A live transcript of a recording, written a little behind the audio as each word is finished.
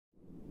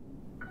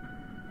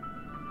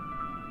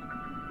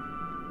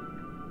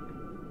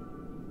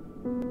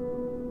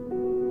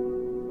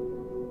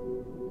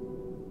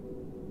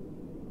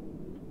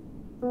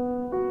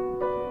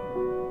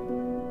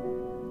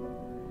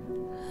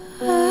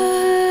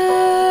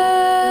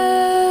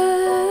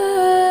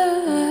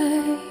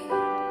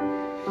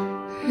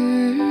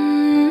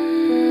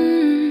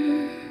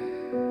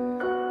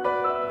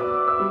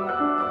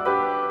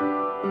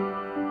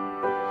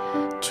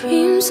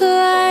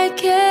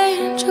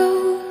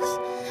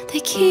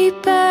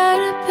keep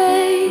at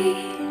bay.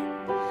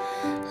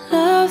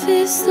 Love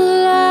is the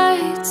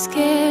light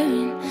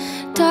scaring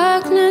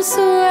darkness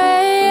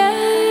away.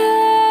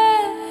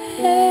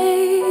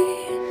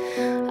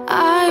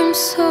 I'm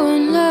so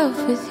in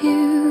love with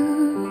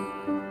you.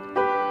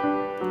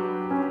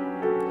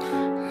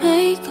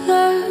 Make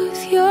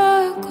love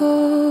your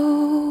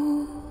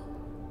goal.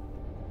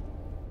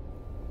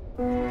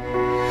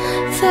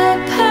 The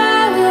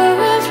power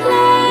of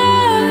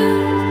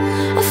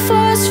love, a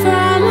force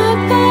from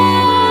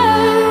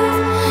above,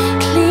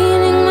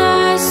 cleaning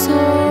my soul.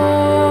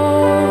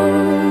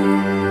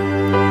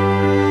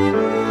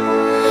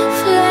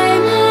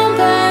 Flame on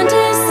burn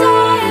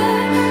desire,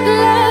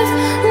 love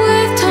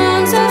with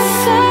tongues of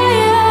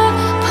fire,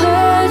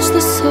 purge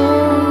the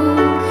soul.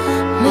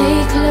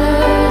 Make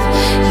love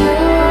your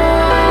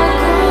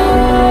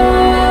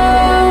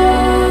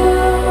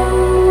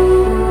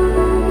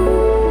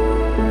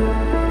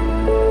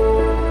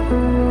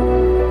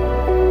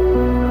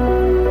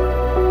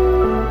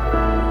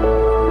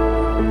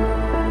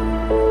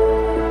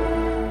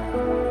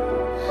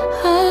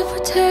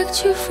protect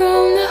you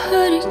from the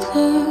hooded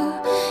claw,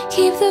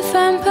 keep the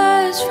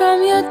vampires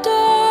from your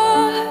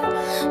door.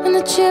 When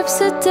the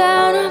chips are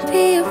down, I'll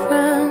be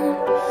around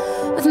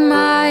with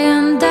my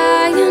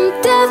undying,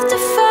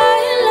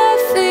 death-defying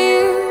love for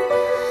you.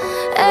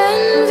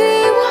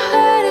 Envy will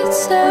hurt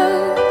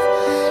itself.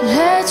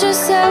 Let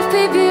yourself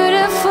be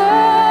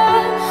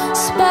beautiful,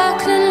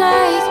 sparkling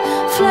like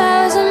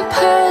flowers and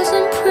pearls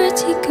and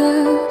pretty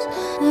girls.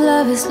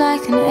 Love is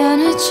like an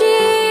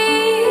energy,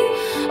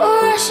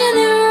 rushing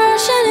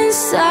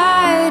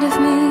inside of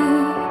me.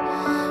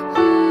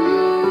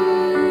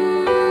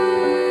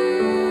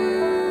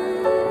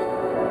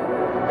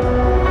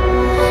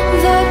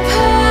 The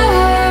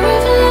power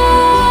of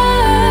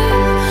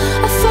love,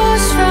 a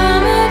force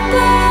from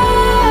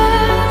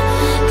above,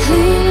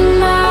 cleaning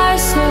my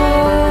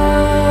soul.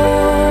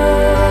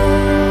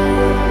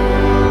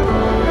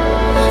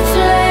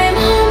 Flame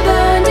on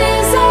burn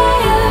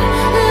desire,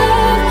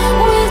 love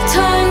with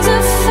tongues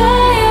of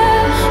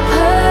fire,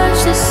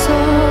 purge the soul.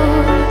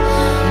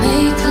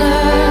 Make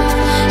love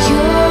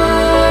your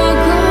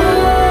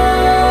goal.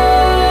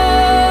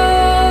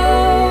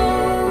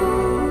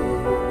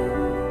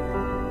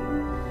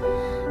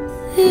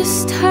 This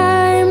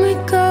time we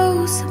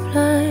go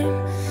sublime.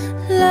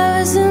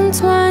 Love is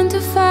entwined to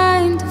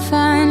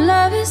find.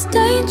 Love is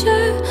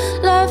danger,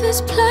 love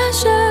is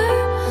pleasure.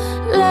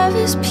 Love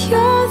is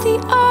pure, the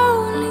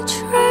only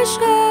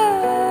treasure.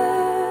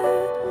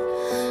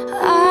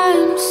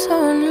 I'm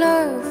so in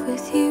love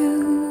with you.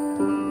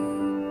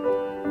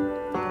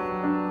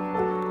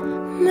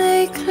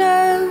 Make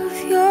love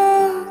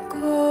your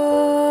goal.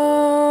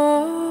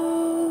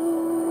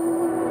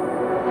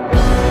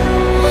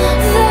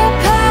 The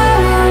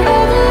power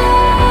of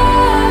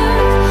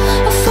love,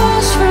 a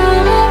force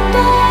from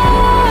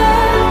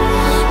above,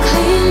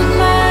 clean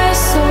my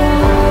soul.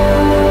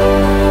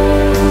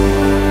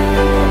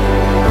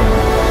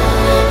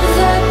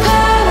 The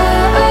power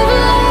of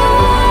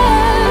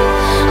love,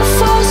 a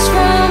force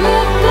from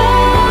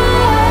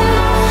above,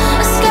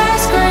 a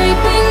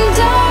skyscraping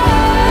dawn.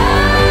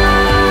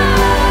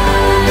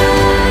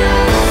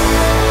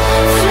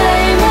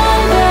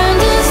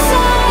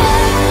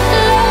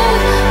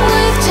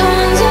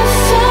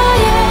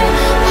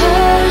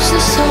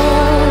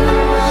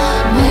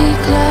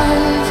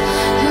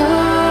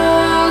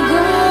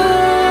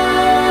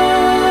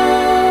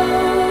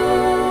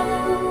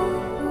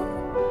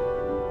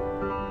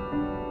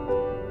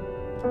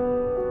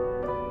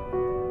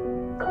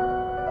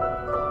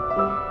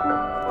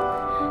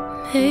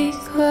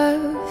 Make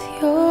love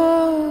your